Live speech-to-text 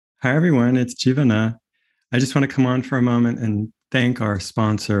Hi, everyone. It's Jivana. I just want to come on for a moment and thank our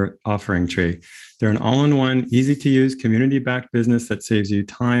sponsor, Offering Tree. They're an all-in-one, easy-to-use, community-backed business that saves you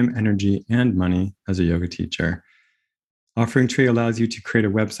time, energy, and money as a yoga teacher. Offering Tree allows you to create a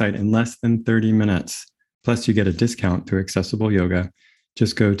website in less than 30 minutes. Plus, you get a discount through Accessible Yoga.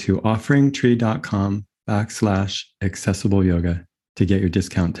 Just go to offeringtree.com/accessible yoga to get your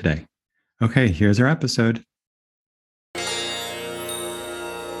discount today. Okay, here's our episode.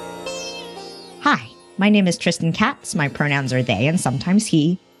 Hi, my name is Tristan Katz. My pronouns are they and sometimes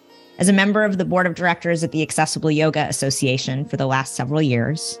he. As a member of the board of directors at the Accessible Yoga Association for the last several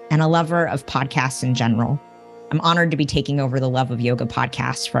years, and a lover of podcasts in general, I'm honored to be taking over the Love of Yoga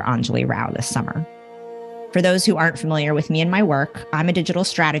podcast for Anjali Rao this summer. For those who aren't familiar with me and my work, I'm a digital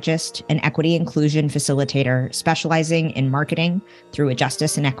strategist and equity inclusion facilitator specializing in marketing through a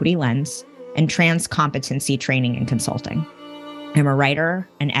justice and equity lens and trans competency training and consulting. I'm a writer,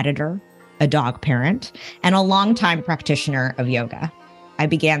 an editor, a dog parent, and a longtime practitioner of yoga. I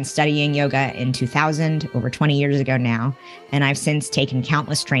began studying yoga in 2000, over 20 years ago now, and I've since taken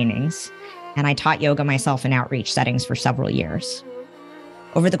countless trainings, and I taught yoga myself in outreach settings for several years.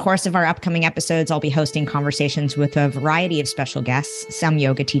 Over the course of our upcoming episodes, I'll be hosting conversations with a variety of special guests, some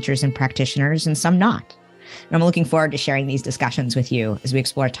yoga teachers and practitioners, and some not. And I'm looking forward to sharing these discussions with you as we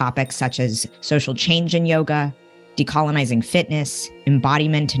explore topics such as social change in yoga, decolonizing fitness,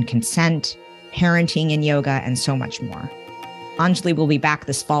 embodiment and consent, parenting in yoga, and so much more. Anjali will be back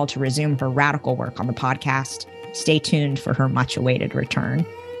this fall to resume her radical work on the podcast. Stay tuned for her much-awaited return.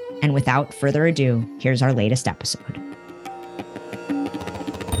 And without further ado, here's our latest episode.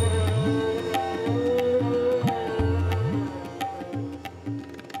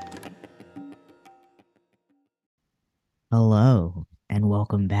 Hello, and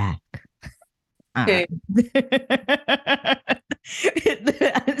welcome back. Okay.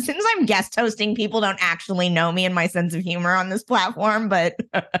 Since I'm guest hosting, people don't actually know me and my sense of humor on this platform, but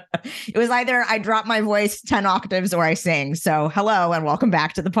it was either I drop my voice 10 octaves or I sing. So hello and welcome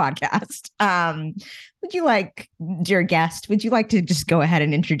back to the podcast. Would you like, dear guest, would you like to just go ahead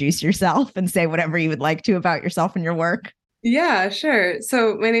and introduce yourself and say whatever you would like to about yourself and your work? Yeah, sure.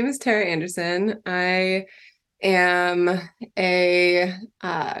 So my name is Terra Anderson. I am a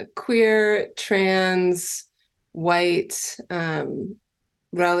queer, trans, white,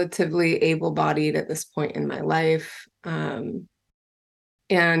 relatively able-bodied at this point in my life, and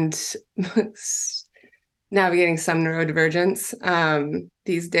navigating some neurodivergence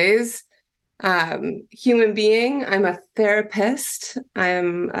these days. Human being, I'm a therapist.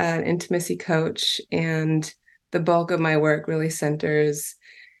 I'm an intimacy coach, and the bulk of my work really centers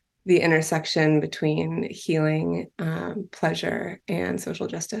the intersection between healing, pleasure, and social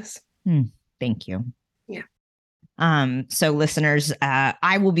justice. Thank you. Yeah. So listeners,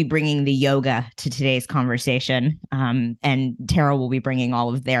 I will be bringing the yoga to today's conversation, and Terra will be bringing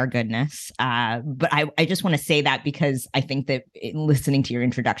all of their goodness. But I just want to say that because I think that in listening to your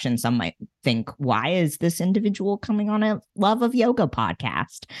introduction, some might think, why is this individual coming on a Love of Yoga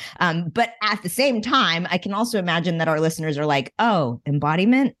podcast? But at the same time, I can also imagine that our listeners are like, oh,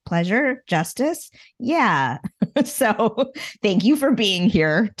 embodiment, pleasure, justice. Yeah. So thank you for being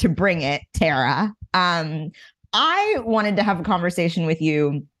here to bring it, Terra. I wanted to have a conversation with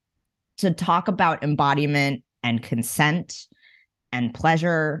you to talk about embodiment and consent and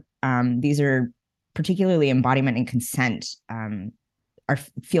pleasure. These are particularly embodiment and consent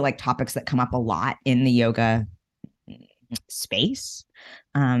feel like topics that come up a lot in the yoga space.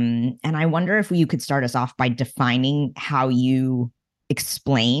 And I wonder if you could start us off by defining how you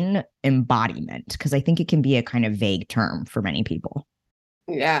explain embodiment, because I think it can be a kind of vague term for many people.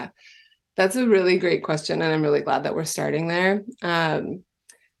 Yeah. That's a really great question, and I'm really glad that we're starting there.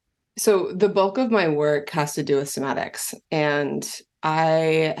 So the bulk of my work has to do with somatics, and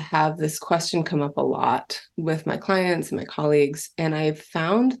I have this question come up a lot with my clients and my colleagues, and I've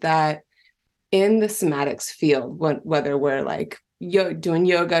found that in the somatics field, whether we're like doing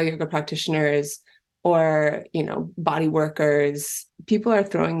yoga practitioners, or body workers, people are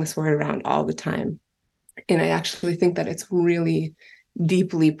throwing this word around all the time, and I actually think that it's really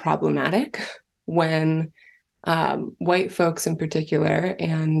deeply problematic when white folks in particular,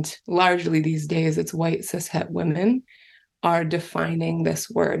 and largely these days it's white cishet women, are defining this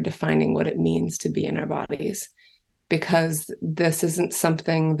word, defining what it means to be in our bodies. Because this isn't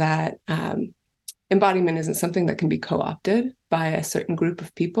something that, embodiment isn't something that can be co-opted by a certain group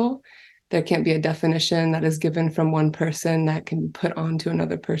of people. There can't be a definition that is given from one person that can be put onto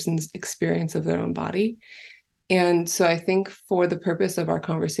another person's experience of their own body. And so I think for the purpose of our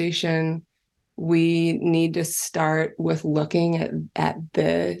conversation, we need to start with looking at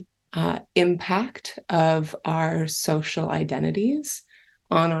the impact of our social identities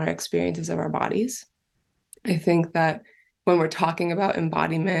on our experiences of our bodies. I think that when we're talking about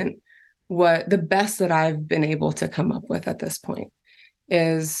embodiment, what the best that I've been able to come up with at this point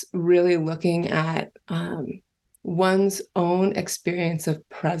is really looking at one's own experience of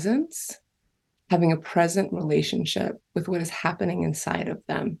presence, having a present relationship with what is happening inside of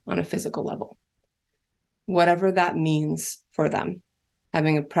them on a physical level, whatever that means for them,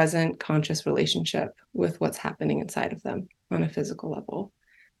 having a present conscious relationship with what's happening inside of them on a physical level.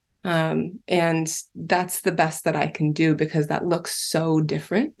 And that's the best that I can do, because that looks so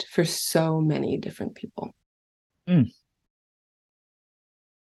different for so many different people.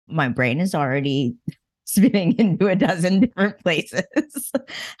 My brain is already spinning into a dozen different places.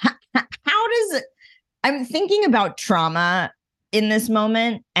 How does it, I'm thinking about trauma in this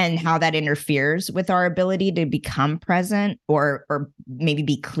moment and how that interferes with our ability to become present or maybe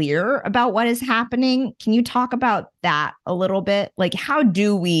be clear about what is happening. Can you talk about that a little bit? Like, how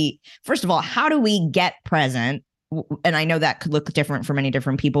do we, first of all, how do we get present? And I know that could look different for many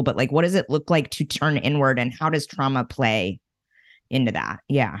different people, but like, what does it look like to turn inward, and how does trauma play into that?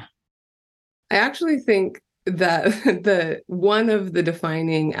 Yeah. I actually think that the one of the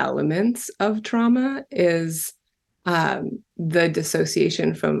defining elements of trauma is the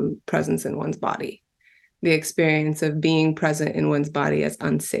dissociation from presence in one's body, the experience of being present in one's body as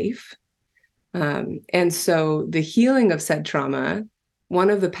unsafe. And so the healing of said trauma,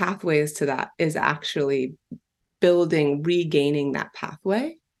 one of the pathways to that is actually regaining that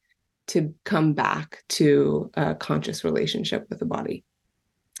pathway to come back to a conscious relationship with the body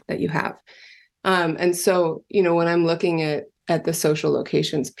that you have. And so, when I'm looking at the social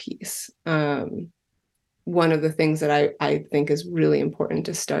locations piece, one of the things that I think is really important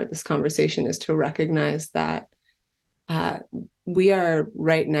to start this conversation is to recognize that we are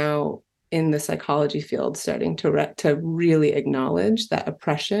right now in the psychology field starting to really acknowledge that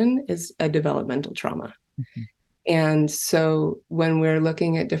oppression is a developmental trauma. Mm-hmm. And so when we're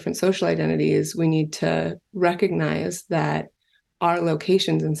looking at different social identities, we need to recognize that our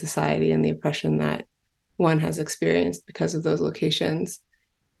locations in society and the oppression that one has experienced because of those locations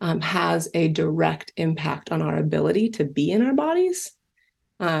has a direct impact on our ability to be in our bodies.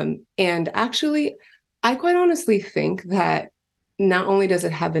 And actually, I quite honestly think that not only does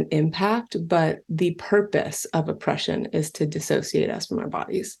it have an impact, but the purpose of oppression is to dissociate us from our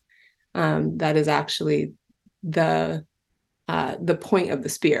bodies. That is actually the point of the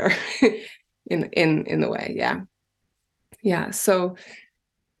spear in the way. Yeah. Yeah. So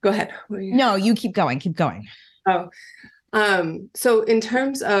go ahead. No, you keep going. Keep going. Oh, so in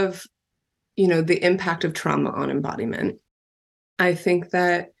terms of, the impact of trauma on embodiment, I think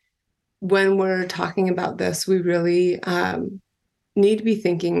that when we're talking about this, we really need to be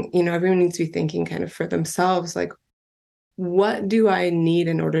thinking, everyone needs to be thinking kind of for themselves, like, what do I need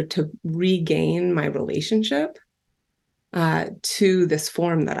in order to regain my relationship to this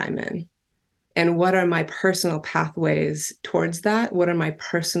form that I'm in? And what are my personal pathways towards that? What are my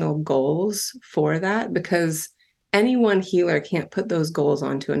personal goals for that? Because any one healer can't put those goals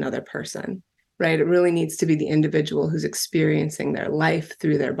onto another person, right? It really needs to be the individual who's experiencing their life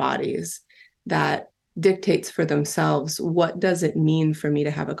through their bodies that dictates for themselves, what does it mean for me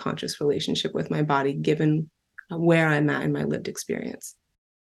to have a conscious relationship with my body, given where I'm at in my lived experience?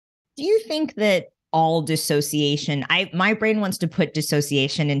 Do you think that all dissociation, my brain wants to put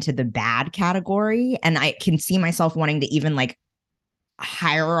dissociation into the bad category, and I can see myself wanting to even like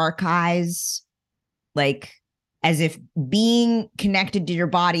hierarchize, like as if being connected to your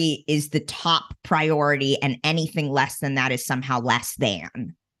body is the top priority and anything less than that is somehow less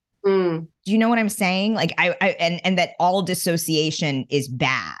than. Do you know what I'm saying? Like and that all dissociation is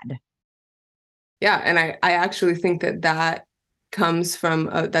bad. Yeah. And I actually think that comes from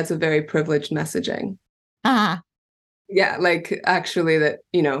that's a very privileged messaging. Yeah, like actually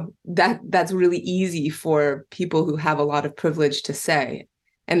that, that's really easy for people who have a lot of privilege to say.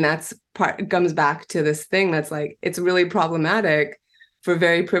 And that's it comes back to this thing that's like, it's really problematic for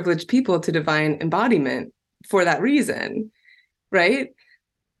very privileged people to define embodiment for that reason, right?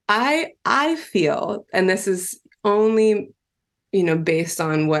 I feel, and this is only based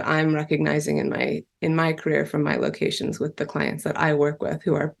on what I'm recognizing in my career from my locations with the clients that I work with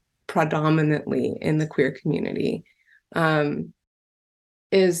who are predominantly in the queer community,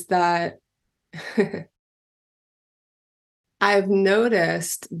 is that I've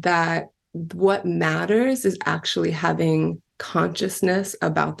noticed that what matters is actually having consciousness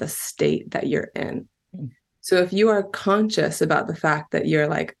about the state that you're in. So if you are conscious about the fact that you're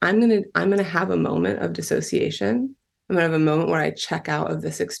like, I'm gonna have a moment of dissociation, I'm going to have a moment where I check out of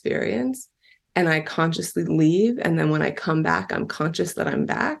this experience and I consciously leave. And then when I come back, I'm conscious that I'm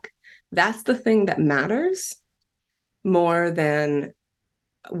back. That's the thing that matters more than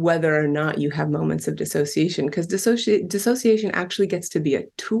whether or not you have moments of dissociation, because dissociation actually gets to be a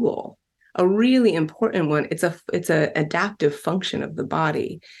tool, a really important one. It's a adaptive function of the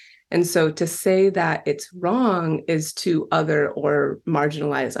body. And so to say that it's wrong is to other or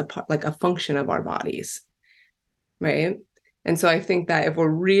marginalize like a function of our bodies, right? And so I think that if we're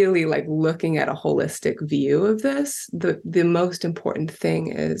really like looking at a holistic view of this, the most important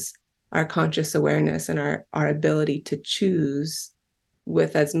thing is our conscious awareness and our ability to choose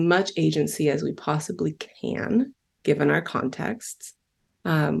with as much agency as we possibly can, given our contexts,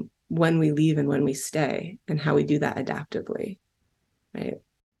 when we leave and when we stay, and how we do that adaptively, right?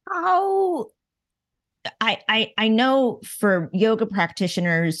 How I know for yoga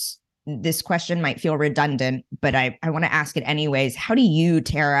practitioners, this question might feel redundant, but I want to ask it anyways. How do you,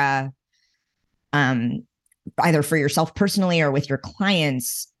 Terra, either for yourself personally or with your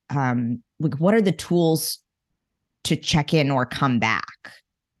clients, like what are the tools to check in or come back?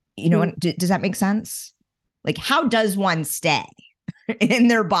 You know, does that make sense? Like, how does one stay in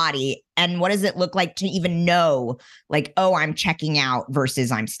their body? And what does it look like to even know, like, oh, I'm checking out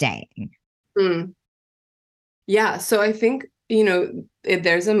versus I'm staying? Yeah. So I think,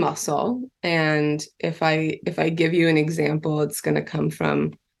 there's a muscle. And if I give you an example, it's going to come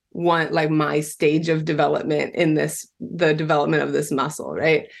from one, like my stage of development in the development of this muscle,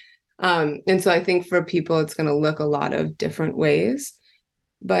 right? And so I think for people, it's going to look a lot of different ways.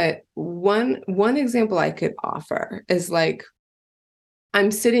 But one example I could offer is like,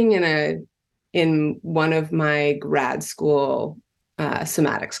 I'm sitting in one of my grad school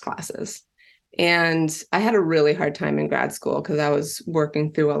somatics classes. And I had a really hard time in grad school because I was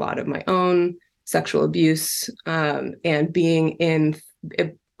working through a lot of my own sexual abuse, and being in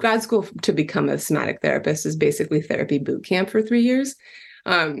grad school to become a somatic therapist is basically therapy boot camp for 3 years.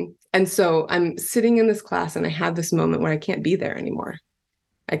 And so I'm sitting in this class and I have this moment where I can't be there anymore.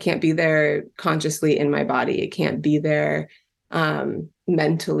 I can't be there consciously in my body. It can't be there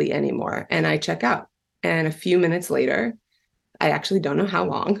mentally anymore. And I check out. And a few minutes later, I actually don't know how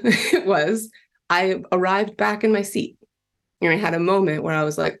long it was, I arrived back in my seat. And I had a moment where I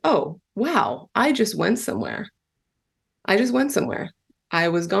was like, oh, wow, I just went somewhere. I just went somewhere. I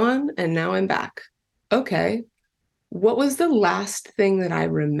was gone and now I'm back. Okay. What was the last thing that I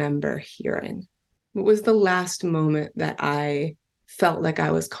remember hearing? What was the last moment that I felt like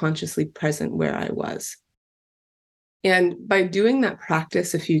I was consciously present where I was? And by doing that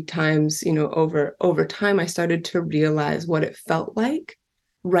practice a few times, over time, I started to realize what it felt like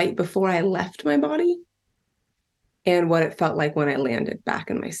right before I left my body and what it felt like when I landed back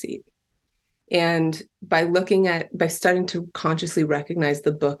in my seat. And by starting to consciously recognize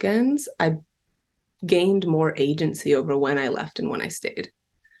the bookends, I gained more agency over when I left and when I stayed.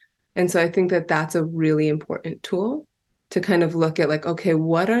 And so I think that that's a really important tool to kind of look at, like, okay,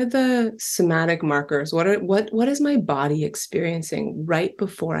 what are the somatic markers? What is my body experiencing right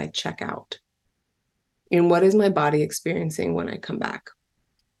before I check out? And what is my body experiencing when I come back?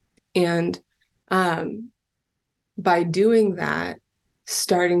 And by doing that,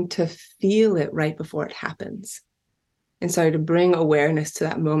 starting to feel it right before it happens, and starting to bring awareness to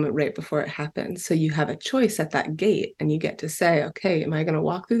that moment right before it happens. So you have a choice at that gate and you get to say, okay, am I going to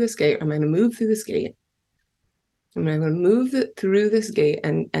walk through this gate? Or am I going to move through this gate? I'm going to move through this gate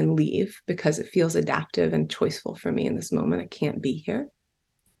and leave because it feels adaptive and choiceful for me in this moment. I can't be here.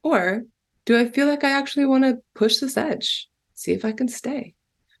 Or do I feel like I actually want to push this edge, see if I can stay?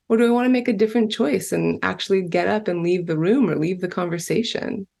 Or do I want to make a different choice and actually get up and leave the room or leave the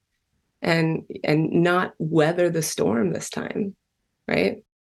conversation and not weather the storm this time, right?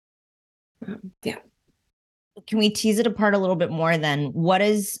 Yeah. Can we tease it apart a little bit more then? What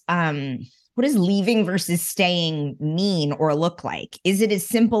does leaving versus staying mean or look like? Is it as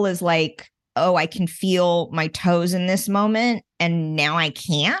simple as like, oh, I can feel my toes in this moment and now I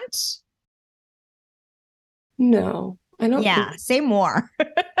can't? No, I don't. Yeah, say more.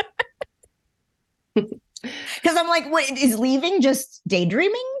 Because I'm like, what is leaving just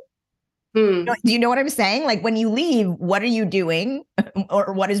daydreaming? Do you know what I'm saying? Like when you leave, what are you doing?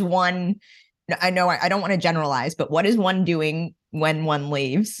 Or what is one? I know I don't want to generalize, but what is one doing when one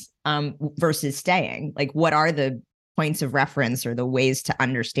leaves versus staying? Like, what are the points of reference or the ways to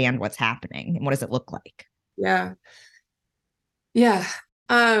understand what's happening? And what does it look like? Yeah. Yeah.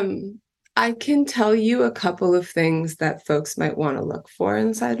 I can tell you a couple of things that folks might want to look for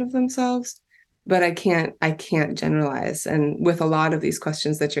inside of themselves. but I can't generalize. And with a lot of these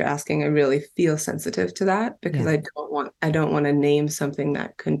questions that you're asking, I really feel sensitive to that, because Yeah. I don't want to name something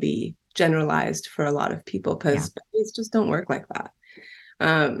that can be generalized for a lot of people, Yeah. because bodies just don't work like that.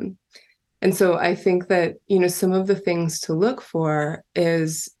 Um, and so I think that, some of the things to look for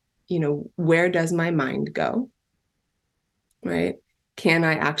is, where does my mind go? Right? Can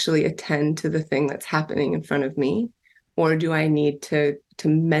I actually attend to the thing that's happening in front of me? Or do I need to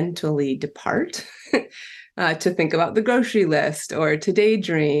mentally depart to think about the grocery list, or to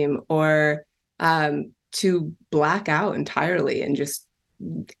daydream, or to black out entirely and just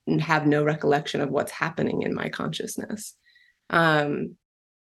have no recollection of what's happening in my consciousness, um,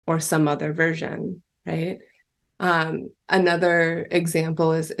 or some other version, right? Another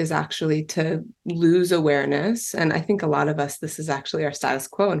example is actually to lose awareness. And I think a lot of us, this is actually our status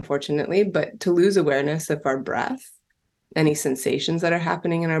quo, unfortunately, but to lose awareness of our breath, any sensations that are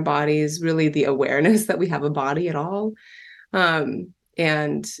happening in our bodies, really the awareness that we have a body at all.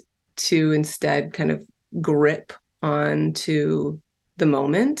 And to instead kind of grip onto the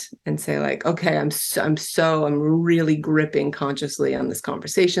moment and say, like, okay, I'm really gripping consciously on this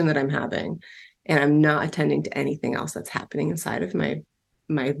conversation that I'm having, and I'm not attending to anything else that's happening inside of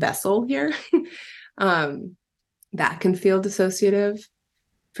my vessel here. That can feel dissociative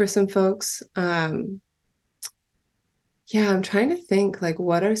for some folks. Yeah, I'm trying to think, like,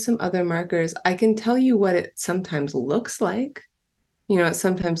 what are some other markers? I can tell you what it sometimes looks like. It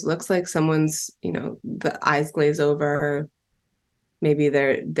sometimes looks like someone's, the eyes glaze over, maybe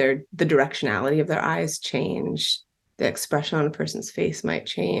the directionality of their eyes change, the expression on a person's face might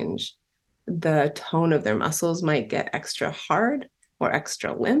change, the tone of their muscles might get extra hard or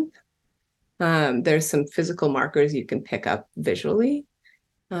extra limp. There's some physical markers you can pick up visually.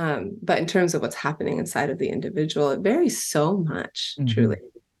 But in terms of what's happening inside of the individual, it varies so much, truly.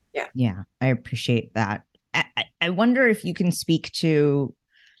 Yeah. Yeah, I appreciate that. I wonder if you can speak to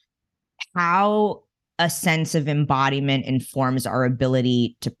how a sense of embodiment informs our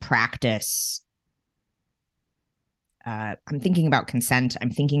ability to practice. I'm thinking about consent.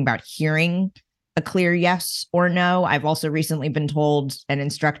 I'm thinking about hearing a clear yes or no. I've also recently been told and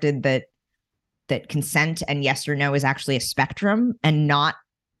instructed that consent and yes or no is actually a spectrum and not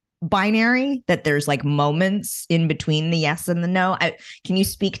binary, that there's like moments in between the yes and the no. Can you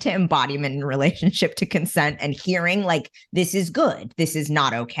speak to embodiment in relationship to consent and hearing, like, this is good, this is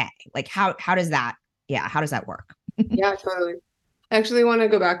not okay? Like, how does that, how does that work? Yeah, totally. I actually want to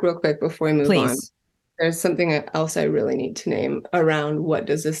go back real quick before we move on. Please. There's something else I really need to name around what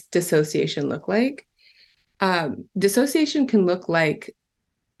does this dissociation look like. Dissociation can look like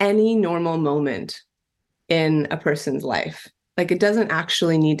any normal moment in a person's life. Like, it doesn't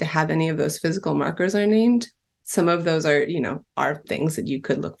actually need to have any of those physical markers are named. Some of those are, are things that you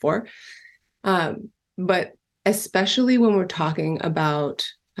could look for. But especially when we're talking about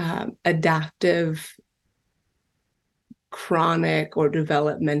adaptive, chronic, or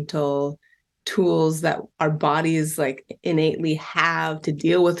developmental tools that our bodies like innately have to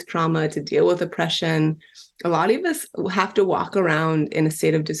deal with trauma, to deal with oppression. A lot of us have to walk around in a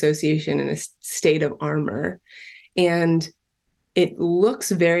state of dissociation, in a state of armor. And it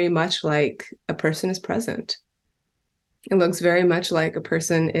looks very much like a person is present. It looks very much like a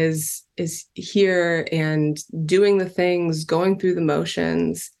person is here and doing the things, going through the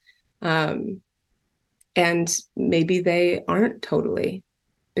motions. And maybe they aren't totally,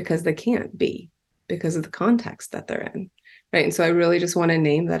 because they can't be, because of the context that they're in. Right. And so I really just want to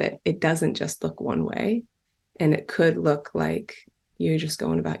name that it doesn't just look one way, and it could look like you're just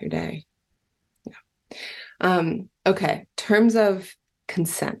going about your day. Yeah. Okay. Terms of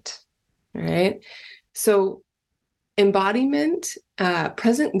consent. All right. So embodiment,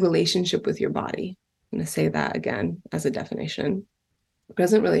 present relationship with your body. I'm going to say that again as a definition.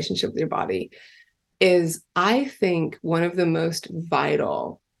 Present relationship with your body is, I think, one of the most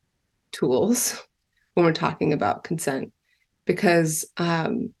vital tools when we're talking about consent, because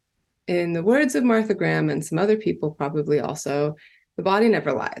in the words of Martha Graham and some other people probably also, the body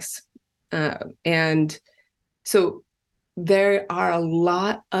never lies. And so there are a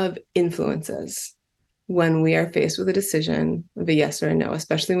lot of influences when we are faced with a decision of a yes or a no,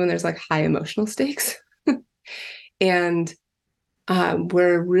 especially when there's like high emotional stakes. And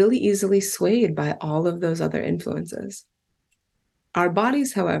we're really easily swayed by all of those other influences. Our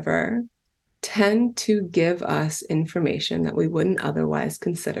bodies, however, tend to give us information that we wouldn't otherwise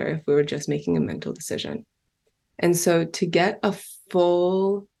consider if we were just making a mental decision. And so to get a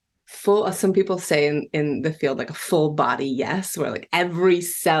full, some people say in the field, like a full body yes, where like every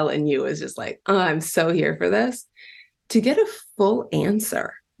cell in you is just like, oh, I'm so here for this. To get a full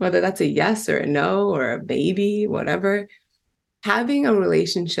answer whether that's a yes or a no or a maybe, whatever, having a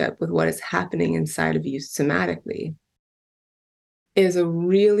relationship with what is happening inside of you somatically is a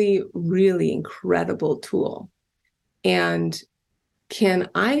really, really incredible tool. And can,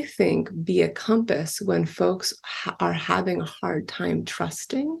 I think, be a compass when folks are having a hard time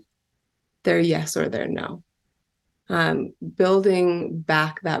trusting their yes or their no. Building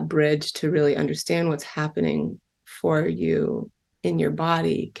back that bridge to really understand what's happening for you in your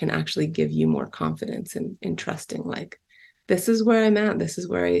body can actually give you more confidence in trusting, like, this is where I'm at. This is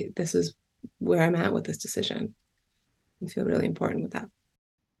where I'm at with this decision. I feel really important with that.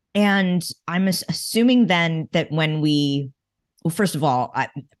 And I'm assuming then that when well, first of all,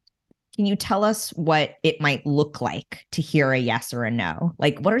 can you tell us what it might look like to hear a yes or a no?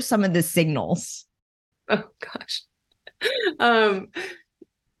 Like, what are some of the signals? Oh gosh.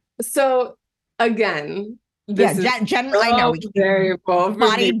 So again, this is generally, I know variable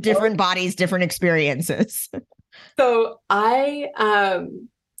for different bodies, different experiences. So I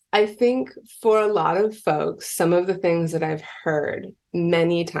think for a lot of folks, some of the things that I've heard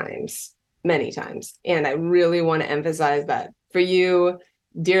many times, and I really want to emphasize that for you,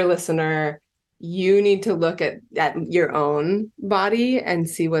 dear listener, you need to look at your own body and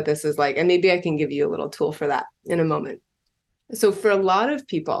see what this is like. And maybe I can give you a little tool for that in a moment. So for a lot of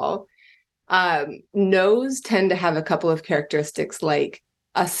people, no's tend to have a couple of characteristics, like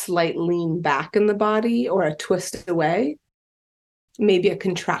a slight lean back in the body or a twist away, maybe a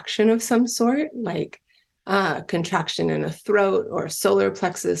contraction of some sort, like contraction in a throat or solar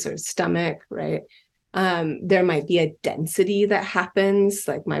plexus or stomach, right? There might be a density that happens,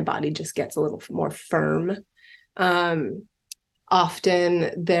 like my body just gets a little more firm.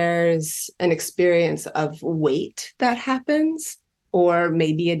 Often there's an experience of weight that happens, or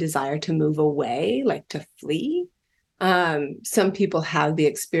maybe a desire to move away, like to flee. Some people have the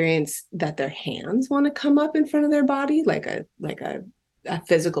experience that their hands want to come up in front of their body, like a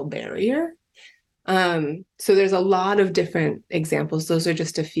physical barrier. So there's a lot of different examples. Those are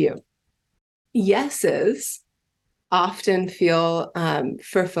just a few. Yeses often feel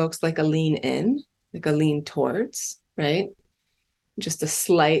for folks like a lean in, like a lean towards, right? Just a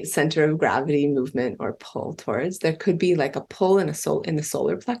slight center of gravity movement or pull towards. There could be like a pull in the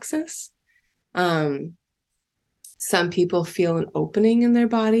solar plexus. Some people feel an opening in their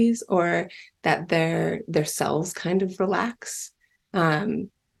bodies, or that their cells kind of relax.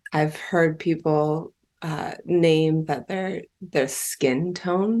 I've heard people name that their skin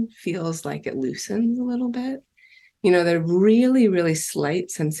tone feels like it loosens a little bit. They're really, really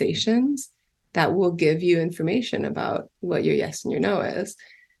slight sensations that will give you information about what your yes and your no is.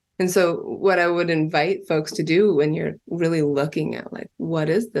 And so what I would invite folks to do when you're really looking at, like, what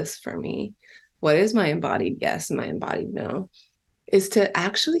is this for me? What is my embodied yes and my embodied no? Is to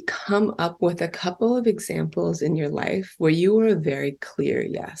actually come up with a couple of examples in your life where you were a very clear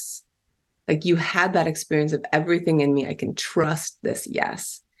yes. Like, you had that experience of everything in me, I can trust this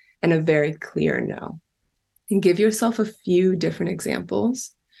yes, and a very clear no. And give yourself a few different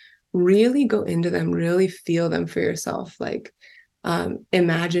examples. Really go into them, really feel them for yourself. Like,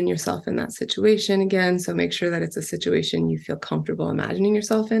 imagine yourself in that situation again. So make sure that it's a situation you feel comfortable imagining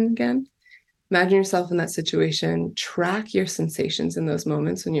yourself in again. Imagine yourself in that situation. Track your sensations in those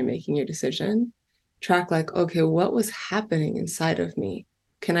moments when you're making your decision. Track, like, okay, what was happening inside of me?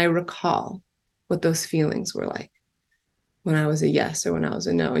 Can I recall what those feelings were like when I was a yes or when I was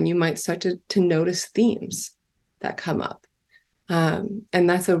a no? And you might start to notice themes that come up. And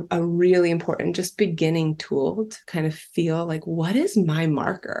that's a really important, just beginning tool to kind of feel like, what is my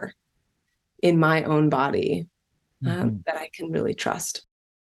marker in my own body that I can really trust?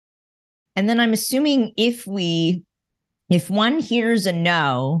 And then I'm assuming if one hears a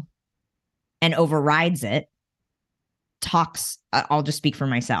no and overrides it, I'll just speak for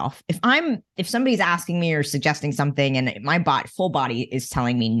myself. If somebody's asking me or suggesting something and my full body is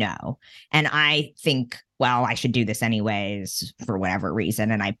telling me no, and I think, well, I should do this anyways for whatever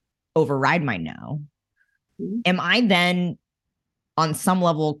reason, and I override my no, am I then on some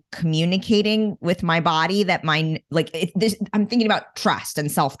level communicating with my body that I'm thinking about trust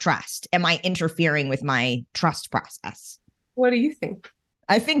and self-trust. Am I interfering with my trust process? What do you think?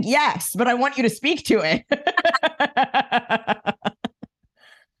 I think yes, but I want you to speak to it.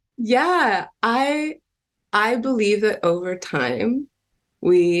 Yeah, I believe that over time,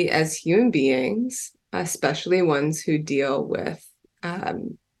 we as human beings, especially ones who deal with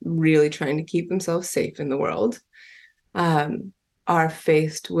really trying to keep themselves safe in the world, are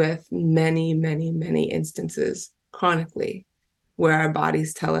faced with many, many, many instances chronically where our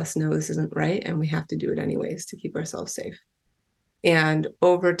bodies tell us, no, this isn't right, and we have to do it anyways to keep ourselves safe. And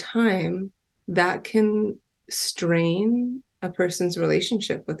over time, that can strain a person's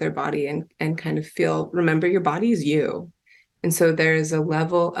relationship with their body and kind of remember, your body is you. And so there's a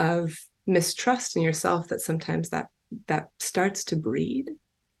level of mistrust in yourself that sometimes that starts to breed.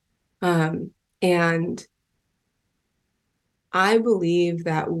 And I believe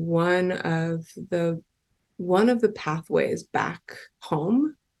that one of the pathways back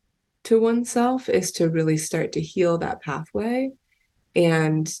home to oneself is to really start to heal that pathway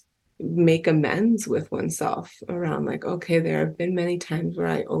and make amends with oneself around, like, okay, there have been many times where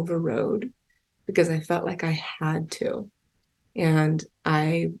I overrode because I felt like I had to, and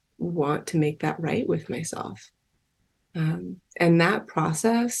I want to make that right with myself. And that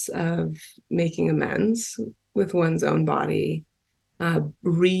process of making amends with one's own body,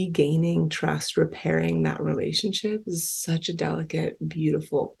 regaining trust, repairing that relationship is such a delicate,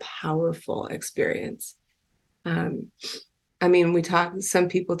 beautiful, powerful experience. I mean, some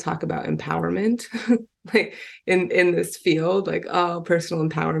people talk about empowerment, like in this field, like, oh, personal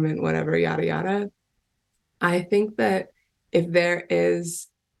empowerment, whatever, yada, yada. I think that if there is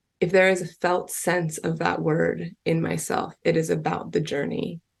a felt sense of that word in myself, it is about the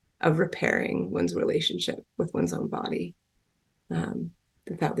journey of repairing one's relationship with one's own body.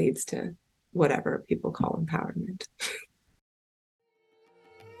 That leads to whatever people call empowerment.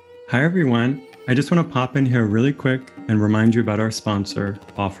 Hi, everyone. I just want to pop in here really quick and remind you about our sponsor,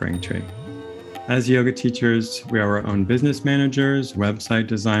 Offering Tree. As yoga teachers, we are our own business managers, website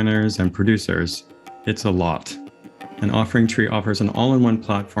designers, and producers. It's a lot. And Offering Tree offers an all-in-one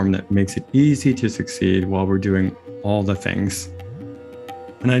platform that makes it easy to succeed while we're doing all the things.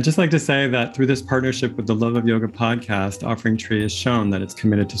 And I'd just like to say that through this partnership with the Love of Yoga podcast, Offering Tree has shown that it's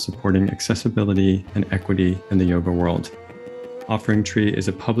committed to supporting accessibility and equity in the yoga world. Offering Tree is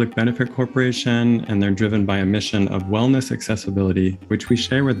a public benefit corporation, and they're driven by a mission of wellness accessibility, which we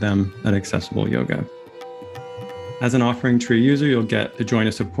share with them at Accessible Yoga. As an Offering Tree user, you'll get to join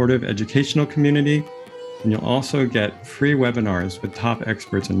a supportive educational community, and you'll also get free webinars with top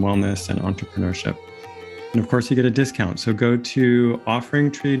experts in wellness and entrepreneurship. And of course, you get a discount. So go to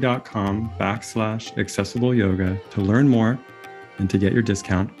offeringtree.com/accessible yoga to learn more and to get your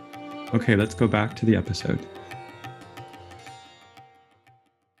discount. Okay, let's go back to the episode.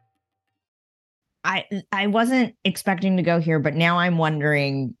 I wasn't expecting to go here, but now I'm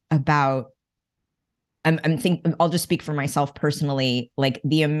wondering about, I'm thinking, I'll just speak for myself personally, like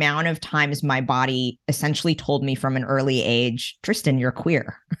the amount of times my body essentially told me from an early age, Tristan, you're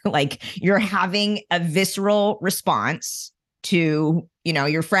queer. Like you're having a visceral response to,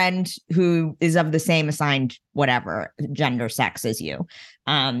 your friend who is of the same assigned, whatever, gender, sex as you.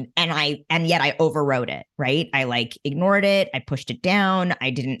 And yet I overrode it, right? I like ignored it. I pushed it down.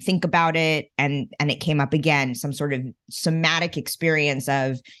 I didn't think about it. And it came up again, some sort of somatic experience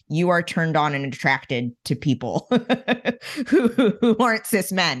of you are turned on and attracted to people who aren't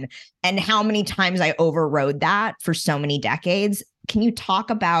cis men. And how many times I overrode that for so many decades. Can you talk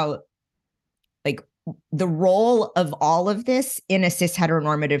about like the role of all of this in a cis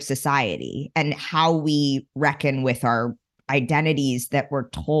heteronormative society and how we reckon with our identities that we're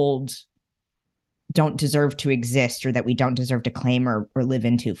told don't deserve to exist or that we don't deserve to claim or live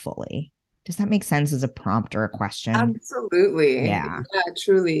into fully? Does that make sense as a prompt or a question? Absolutely. Yeah,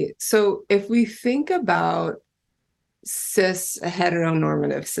 truly. So if we think about cis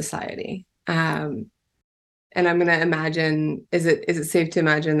heteronormative society, and I'm going to imagine, is it safe to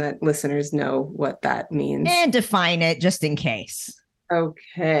imagine that listeners know what that means? And define it just in case.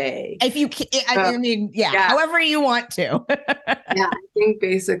 Okay. If you, I mean, however you want to. Yeah, I think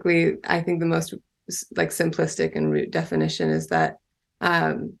basically, the most like simplistic and root definition is that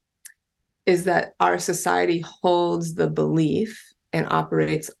our society holds the belief and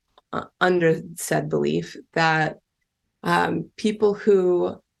operates under said belief that people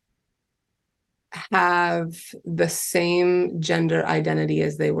who have the same gender identity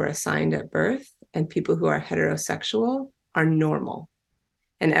as they were assigned at birth and people who are heterosexual are normal,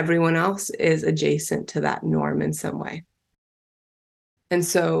 and everyone else is adjacent to that norm in some way. And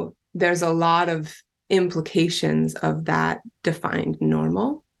so there's a lot of implications of that defined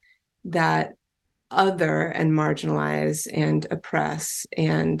normal that other and marginalize and oppress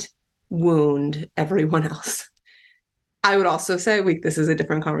and wound everyone else. I would also say, this is a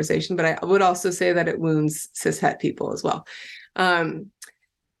different conversation, but I would also say that it wounds cishet people as well.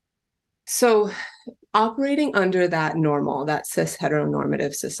 So operating under that normal, that cis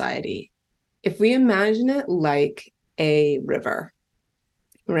heteronormative society, if we imagine it like a river,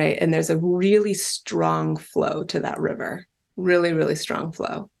 right? And there's a really strong flow to that river, really, really strong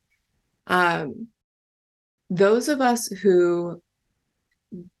flow. Those of us who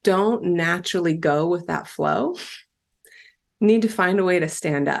don't naturally go with that flow need to find a way to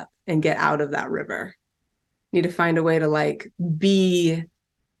stand up and get out of that river. Need to find a way to like be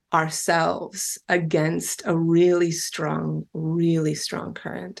ourselves against a really strong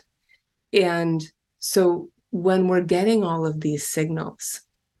current. And so when we're getting all of these signals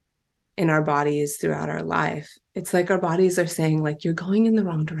in our bodies throughout our life, it's like our bodies are saying, like, you're going in the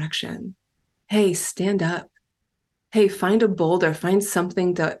wrong direction. Hey, stand up. Hey, find a boulder, find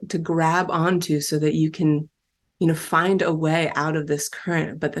something to grab onto so that you can, find a way out of this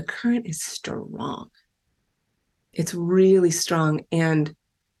current. But the current is strong. It's really strong. And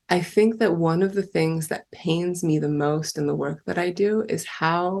I think that one of the things that pains me the most in the work that I do is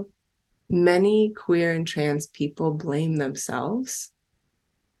how many queer and trans people blame themselves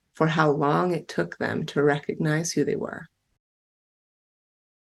for how long it took them to recognize who they were.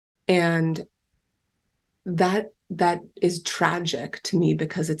 And that is tragic to me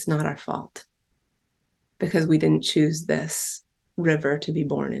because it's not our fault, because we didn't choose this river to be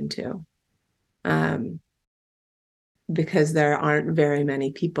born into. Because there aren't very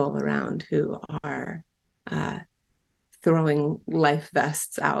many people around who are throwing life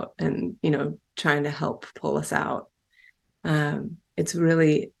vests out and, trying to help pull us out. It's a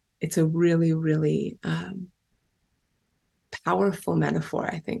really, really powerful metaphor,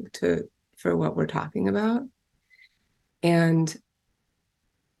 I think, for what we're talking about. And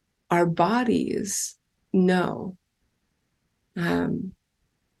our bodies know,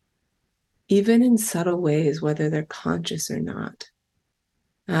 even in subtle ways, whether they're conscious or not.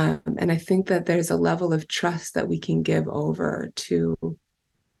 And I think that there's a level of trust that we can give over to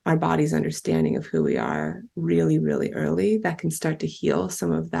our body's understanding of who we are really, really early that can start to heal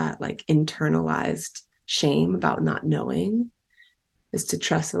some of that like internalized shame about not knowing, is to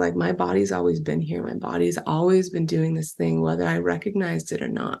trust that like my body's always been here. My body's always been doing this thing, whether I recognized it or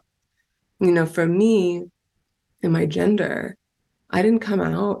not. For me and my gender, I didn't come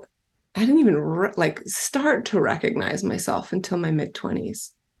out. I didn't even start to recognize myself until my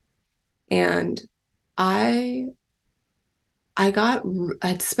mid-20s. And I'd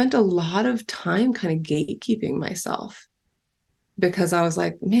spent a lot of time kind of gatekeeping myself because I was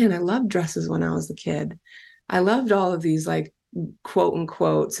like, man, I loved dresses when I was a kid. I loved all of these like quote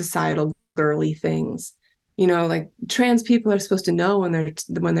unquote societal girly things, like trans people are supposed to know when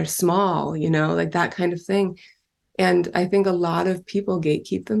they're small, like that kind of thing. And I think a lot of people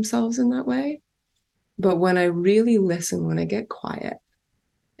gatekeep themselves in that way. But when I really listen, when I get quiet,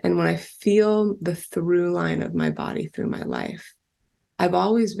 and when I feel the through line of my body through my life, I've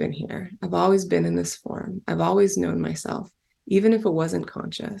always been here. I've always been in this form. I've always known myself, even if it wasn't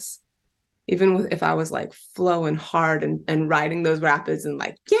conscious. Even if I was like flowing hard and riding those rapids and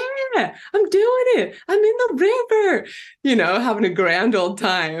like, yeah, I'm doing it. I'm in the river, having a grand old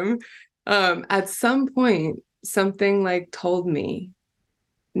time. At some point, something like told me,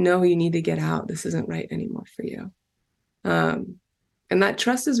 no, you need to get out. This isn't right anymore for you. And that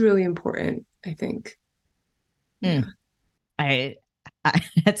trust is really important, I think. Yeah. I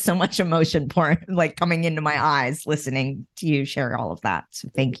had so much emotion pouring, like coming into my eyes, listening to you share all of that. So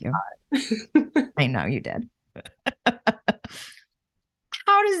thank you. I know you did. How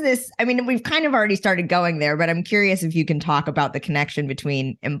does this, we've kind of already started going there, but I'm curious if you can talk about the connection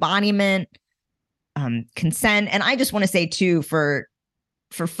between embodiment, consent. And I just want to say too, for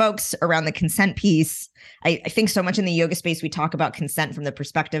folks around the consent piece, I think so much in the yoga space, we talk about consent from the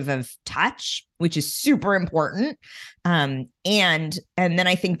perspective of touch, which is super important. And then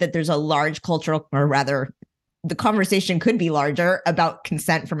I think that there's a large cultural, or rather the conversation could be larger about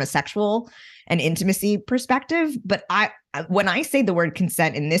consent from a sexual and intimacy perspective. But when I say the word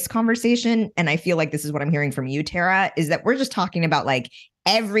consent in this conversation, and I feel like this is what I'm hearing from you, Terra, is that we're just talking about like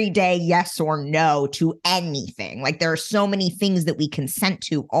everyday yes or no to anything. Like there are so many things that we consent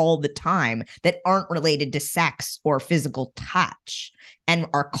to all the time that aren't related to sex or physical touch. And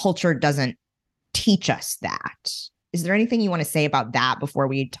our culture doesn't teach us that. Is there anything you want to say about that before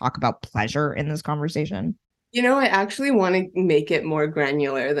we talk about pleasure in this conversation? I actually want to make it more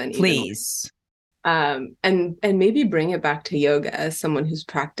granular than please. And maybe bring it back to yoga as someone who's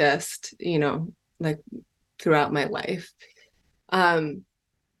practiced, like throughout my life.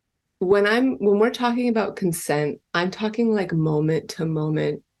 When we're talking about consent, I'm talking like moment to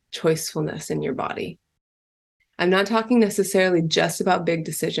moment choicefulness in your body. I'm not talking necessarily just about big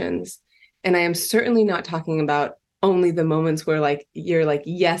decisions. And I am certainly not talking about only the moments where like, you're like,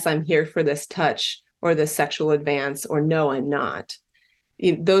 yes, I'm here for this touch or this sexual advance, or no, I'm not.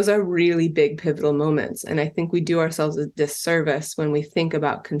 Those are really big pivotal moments. And I think we do ourselves a disservice when we think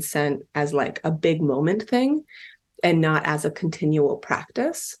about consent as like a big moment thing. and not as a continual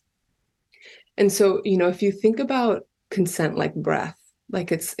practice. And so, if you think about consent like breath,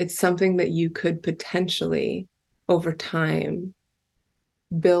 like it's something that you could potentially over time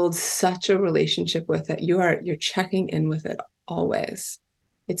build such a relationship with it. You're checking in with it always.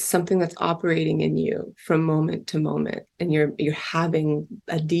 It's something that's operating in you from moment to moment, and you're having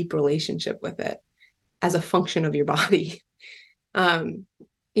a deep relationship with it as a function of your body.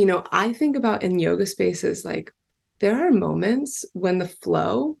 I think about in yoga spaces, like there are moments when the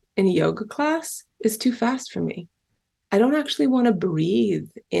flow in a yoga class is too fast for me. I don't actually want to breathe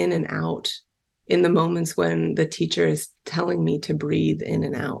in and out in the moments when the teacher is telling me to breathe in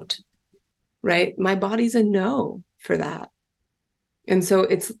and out, right? My body's a no for that. And so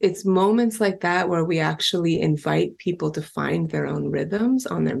it's moments like that where we actually invite people to find their own rhythms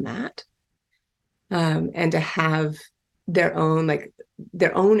on their mat, and to have their own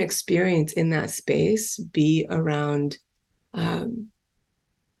experience in that space be around a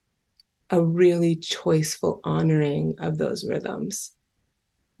really choiceful honoring of those rhythms,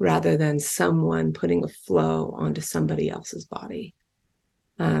 rather than someone putting a flow onto somebody else's body.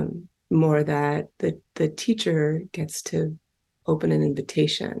 More that the teacher gets to open an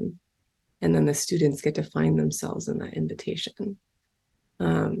invitation, and then the students get to find themselves in that invitation.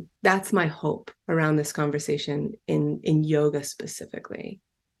 That's my hope around this conversation in yoga specifically,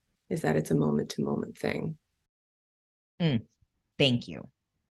 is that it's a moment to moment thing. Thank you.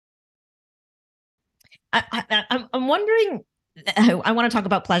 I'm wondering, I want to talk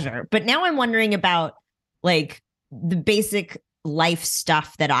about pleasure, but now I'm wondering about like the basic life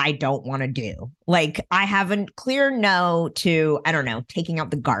stuff that I don't want to do. Like I have a clear no to, I don't know, taking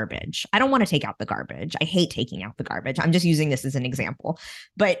out the garbage. I don't want to take out the garbage. I hate taking out the garbage. I'm just using this as an example,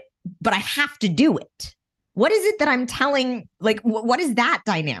 but I have to do it. What is it that I'm telling, like, what is that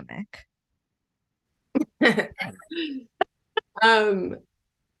dynamic?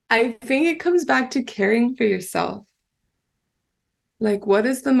 I think it comes back to caring for yourself. Like, what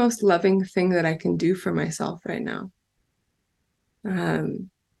is the most loving thing that I can do for myself right now? And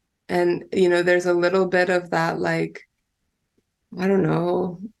there's a little bit of that, like, I don't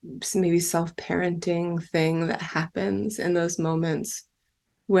know, maybe self-parenting thing that happens in those moments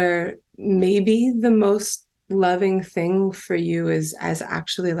where maybe the most loving thing for you is as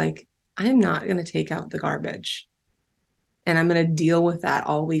actually like, I'm not going to take out the garbage, and I'm going to deal with that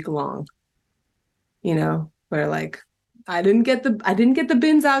all week long. Where like, I didn't get the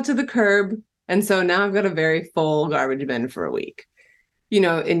bins out to the curb, and so now I've got a very full garbage bin for a week.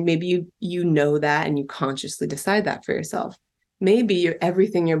 And maybe you know that, and you consciously decide that for yourself. Maybe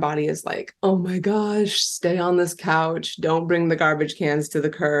everything your body is like, oh my gosh, stay on this couch, don't bring the garbage cans to the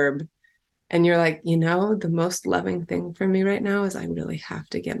curb. And you're like, the most loving thing for me right now is I really have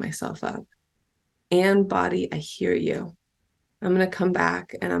to get myself up. And body, I hear you. I'm going to come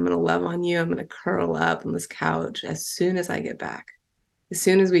back and I'm going to love on you. I'm going to curl up on this couch as soon as I get back. As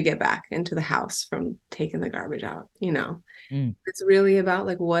soon as we get back into the house from taking the garbage out, It's really about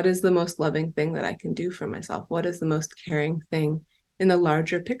like, what is the most loving thing that I can do for myself? What is the most caring thing in the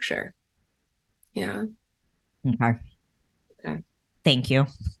larger picture? Yeah. Okay. Thank you.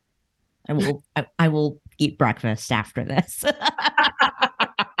 I will eat breakfast after this.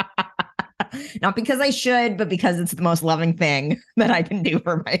 Not because I should, but because it's the most loving thing that I can do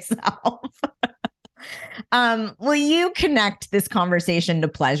for myself. Will you connect this conversation to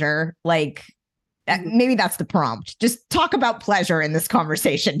pleasure? Like, maybe that's the prompt. Just talk about pleasure in this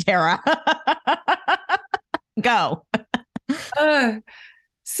conversation, Terra. Go.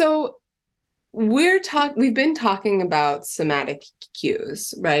 So we've been talking about somatic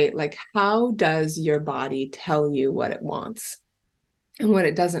cues, right? Like, how does your body tell you what it wants and what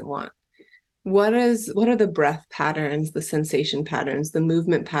it doesn't want? What are the breath patterns, the sensation patterns, the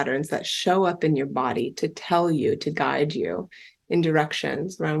movement patterns that show up in your body to tell you, to guide you in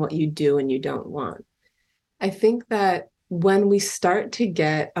directions around what you do and you don't want? I think that when we start to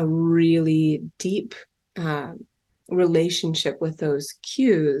get a really deep relationship with those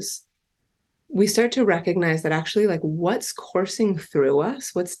cues, we start to recognize that actually, like, what's coursing through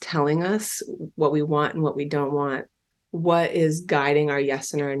us, what's telling us what we want and what we don't want, what is guiding our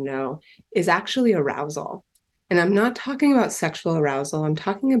yes and our no, is actually arousal. And I'm not talking about sexual arousal. I'm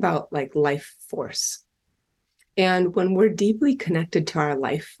talking about like life force. And when we're deeply connected to our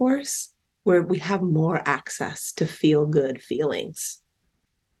life force, where we have more access to feel good feelings,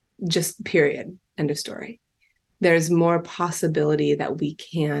 just period, end of story. There's more possibility that we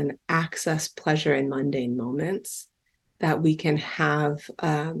can access pleasure in mundane moments, that we can have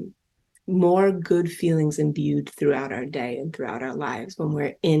more good feelings imbued throughout our day and throughout our lives when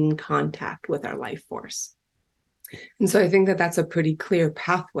we're in contact with our life force. And so I think that that's a pretty clear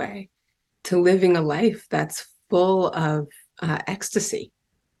pathway to living a life that's full of ecstasy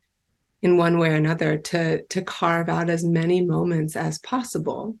in one way or another, to carve out as many moments as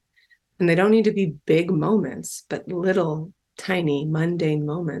possible. And they don't need to be big moments, but little tiny mundane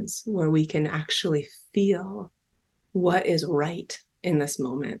moments where we can actually feel what is right in this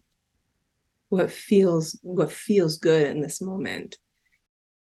moment, what feels good in this moment.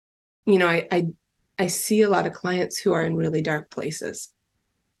 You know, I see a lot of clients who are in really dark places.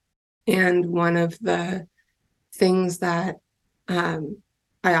 And one of the things that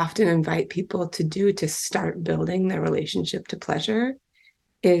I often invite people to do to start building their relationship to pleasure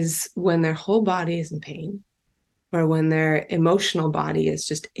is when their whole body is in pain, or when their emotional body is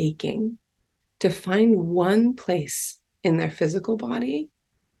just aching, to find one place in their physical body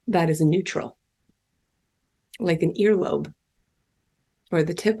that is neutral, like an earlobe, or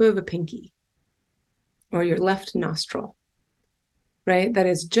the tip of a pinky, or your left nostril, right? That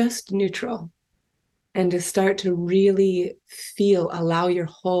is just neutral. And to start to really allow your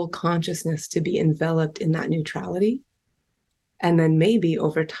whole consciousness to be enveloped in that neutrality. And then maybe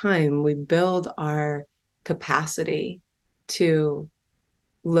over time, we build our capacity to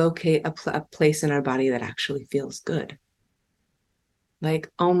locate a place in our body that actually feels good. Like,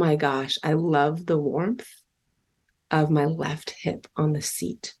 oh my gosh, I love the warmth of my left hip on the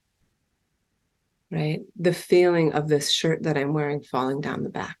seat, right? The feeling of this shirt that I'm wearing falling down the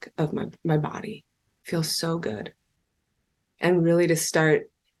back of my body feels so good. And really to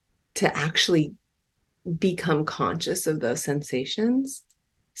start to actually become conscious of those sensations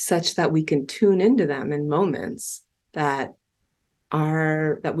such that we can tune into them in moments that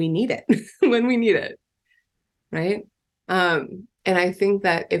we need it when we need it, right? And I think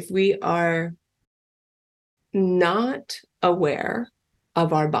that if we are not aware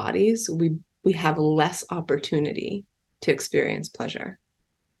of our bodies, we have less opportunity to experience pleasure,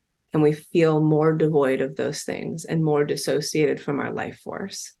 and we feel more devoid of those things and more dissociated from our life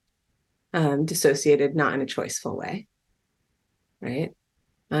force. Dissociated not in a choiceful way, right?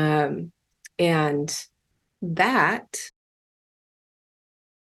 And that,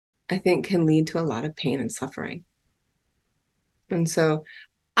 I think, can lead to a lot of pain and suffering. And so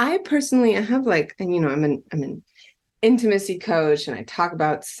I personally, I have like, and I'm an intimacy coach, and I talk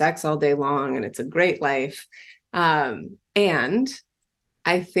about sex all day long, and it's a great life. And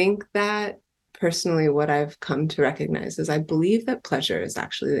I think that personally, what I've come to recognize is I believe that pleasure is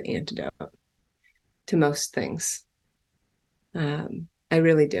actually the antidote to most things. I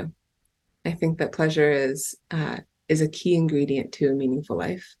really do. I think that pleasure is a key ingredient to a meaningful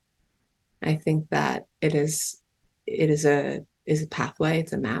life. I think that it is a pathway,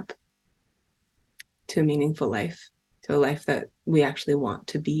 it's a map to a meaningful life, to a life that we actually want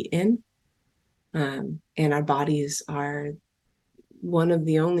to be in. And our bodies are one of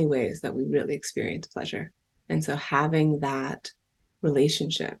the only ways that we really experience pleasure. And so having that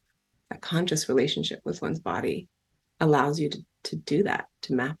relationship, that conscious relationship with one's body, allows you to do that,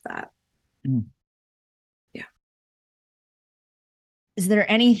 to map that. Mm. Yeah. Is there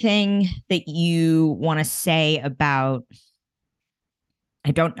anything that you want to say about, I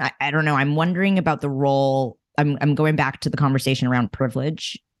don't know. I'm wondering about the role. I'm going back to the conversation around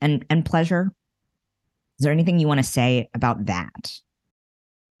privilege and pleasure. Is there anything you want to say about that?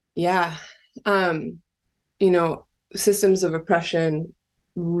 Yeah. Systems of oppression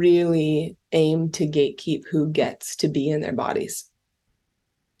really aim to gatekeep who gets to be in their bodies,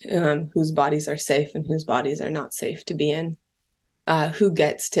 whose bodies are safe and whose bodies are not safe to be in, who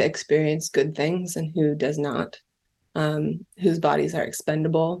gets to experience good things and who does not, whose bodies are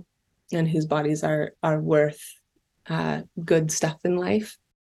expendable and whose bodies are worth good stuff in life.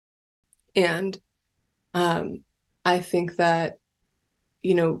 And I think that,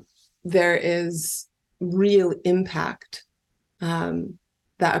 there is real impact that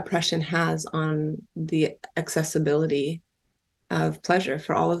oppression has on the accessibility of pleasure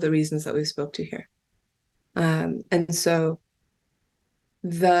for all of the reasons that we spoke to here. And so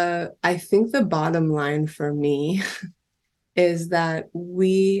I think the bottom line for me is that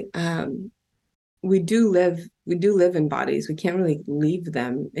we do live in bodies. We can't really leave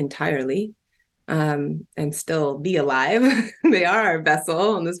them entirely and still be alive. They are our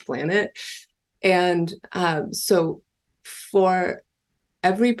vessel on this planet. And so for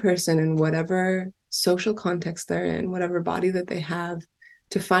every person in whatever social context they're in, whatever body that they have,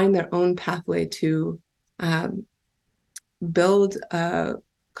 to find their own pathway to build a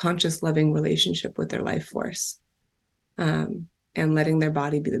conscious, loving relationship with their life force, and letting their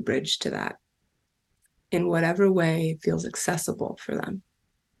body be the bridge to that in whatever way feels accessible for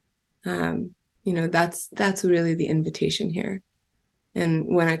them. That's really the invitation here. And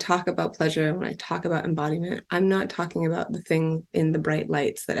when I talk about pleasure, when I talk about embodiment, I'm not talking about the thing in the bright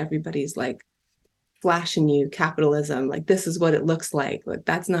lights that everybody's like flashing you, capitalism, like this is what it looks like. Like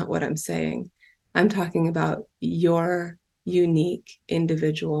that's not what I'm saying. I'm talking about your unique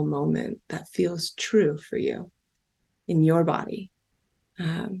individual moment that feels true for you in your body,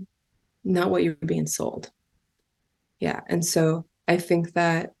 not what you're being sold. Yeah. And so I think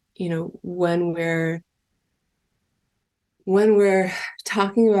that, when we're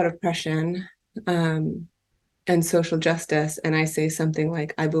talking about oppression, and social justice, and I say something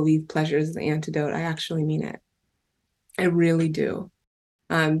like, I believe pleasure is the antidote, I actually mean it. I really do.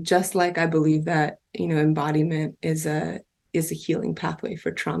 Just like I believe that, embodiment is a healing pathway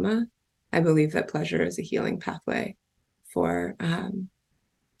for trauma, I believe that pleasure is a healing pathway for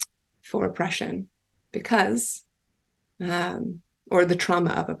oppression, because, or the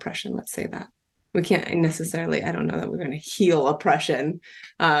trauma of oppression, let's say that. We can't necessarily, I don't know that we're going to heal oppression,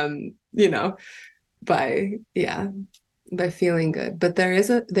 by feeling good. But there is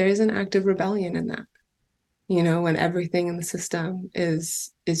an act of rebellion in that, when everything in the system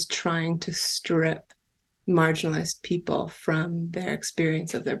is trying to strip marginalized people from their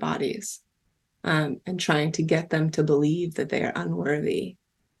experience of their bodies, and trying to get them to believe that they are unworthy,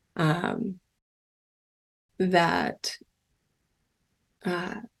 that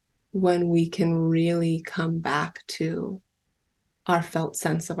when we can really come back to our felt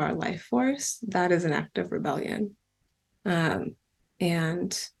sense of our life force, that is an act of rebellion. And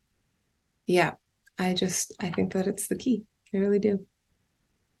yeah, I think that it's the key. I really do.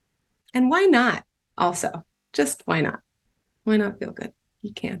 And why not? Also, just why not? Why not feel good?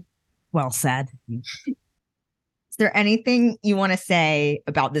 You can. Well said. Is there anything you want to say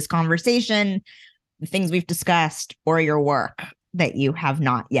about this conversation, the things we've discussed, or your work that you have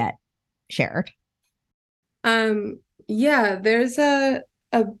not yet shared? Yeah, there's a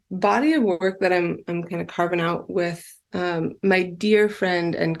body of work that I'm kind of carving out with my dear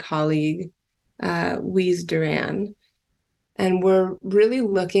friend and colleague, Wees Duran. And we're really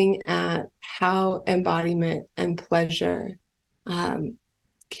looking at how embodiment and pleasure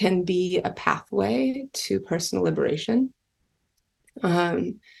can be a pathway to personal liberation.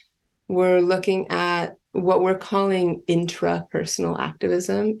 We're looking at what we're calling intrapersonal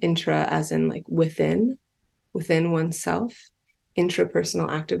activism, intra as in like within oneself, intrapersonal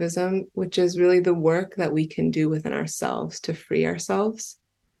activism, which is really the work that we can do within ourselves to free ourselves,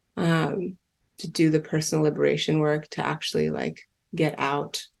 to do the personal liberation work, to actually like get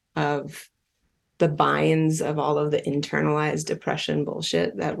out of the binds of all of the internalized depression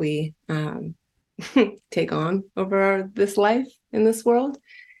bullshit that we take on over this life in this world.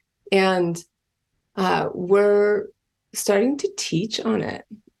 And we're starting to teach on it,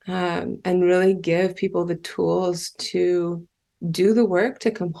 and really give people the tools to do the work,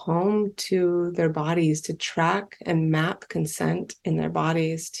 to come home to their bodies, to track and map consent in their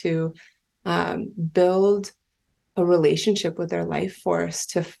bodies, to build a relationship with their life force,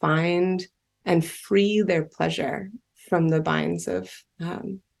 to find and free their pleasure from the binds of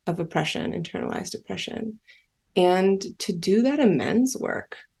oppression, internalized oppression, and to do that amends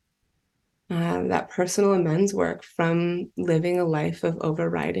work, that personal amends work from living a life of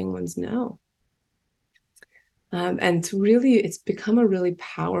overriding one's no. And it's become a really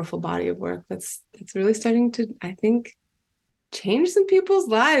powerful body of work that's really starting to, I think, change some people's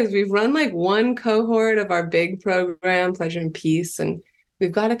lives. We've run like one cohort of our big program, Pleasure and Peace, and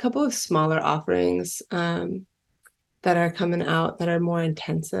we've got a couple of smaller offerings that are coming out that are more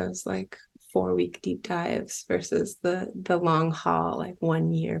intensives, like 4-week deep dives versus the long haul, like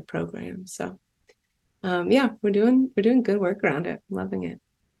 1 year program. So yeah, we're doing good work around it. Loving it.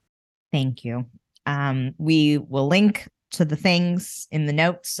 Thank you. We will link to the things in the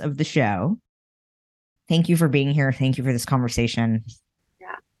notes of the show. Thank you for being here. Thank you for this conversation.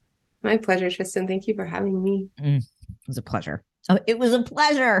 Yeah, my pleasure, Tristan. Thank you for having me. It was a pleasure. Oh, it was a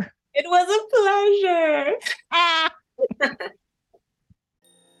pleasure. It was a pleasure. Ah.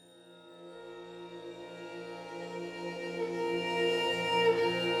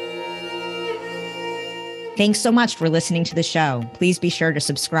 Thanks so much for listening to the show. Please be sure to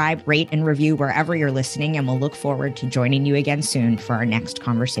subscribe, rate, and review wherever you're listening, and we'll look forward to joining you again soon for our next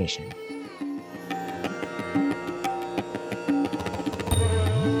conversation.